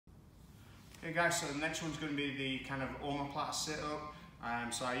Okay guys, so the next one's going to be the kind of omoplata sit-up.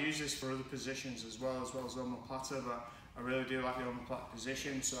 So I use this for other positions as well as omoplata, but I really do like the omoplata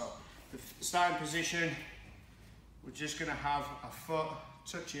position. So the starting position, we're just going to have a foot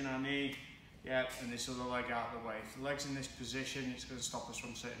touching our knee, and this other leg out of the way. If the leg's in this position, it's going to stop us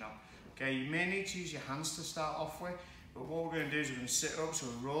from sitting up. Okay, you may need to use your hands to start off with, but what we're going to do is we're going to sit up, so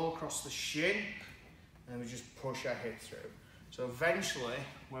we roll across the shin, and we just push our hip through. So eventually,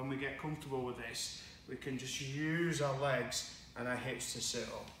 when we get comfortable with this, we can just use our legs and our hips to sit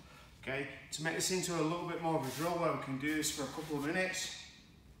up. Okay, to make this into a little bit more of a drill where we can do this for a couple of minutes,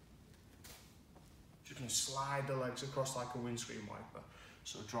 just going to slide the legs across like a windscreen wiper.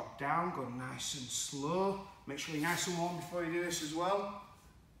 So drop down, go nice and slow. Make sure you're nice and warm before you do this as well.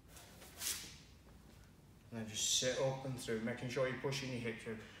 And then just sit up and through, making sure you're pushing your hip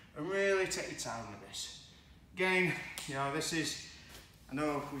through. And really take your time with this. Again, you know, this is, I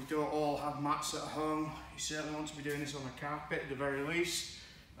know we don't all have mats at home. You certainly want to be doing this on a carpet at the very least.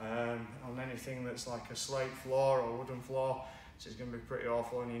 On anything that's like a slate floor or wooden floor, so it's going to be pretty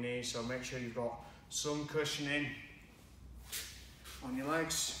awful on your knees. So make sure you've got some cushioning on your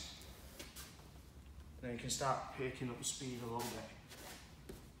legs. Then you can start picking up the speed a little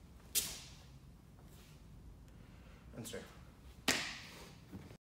bit. And through.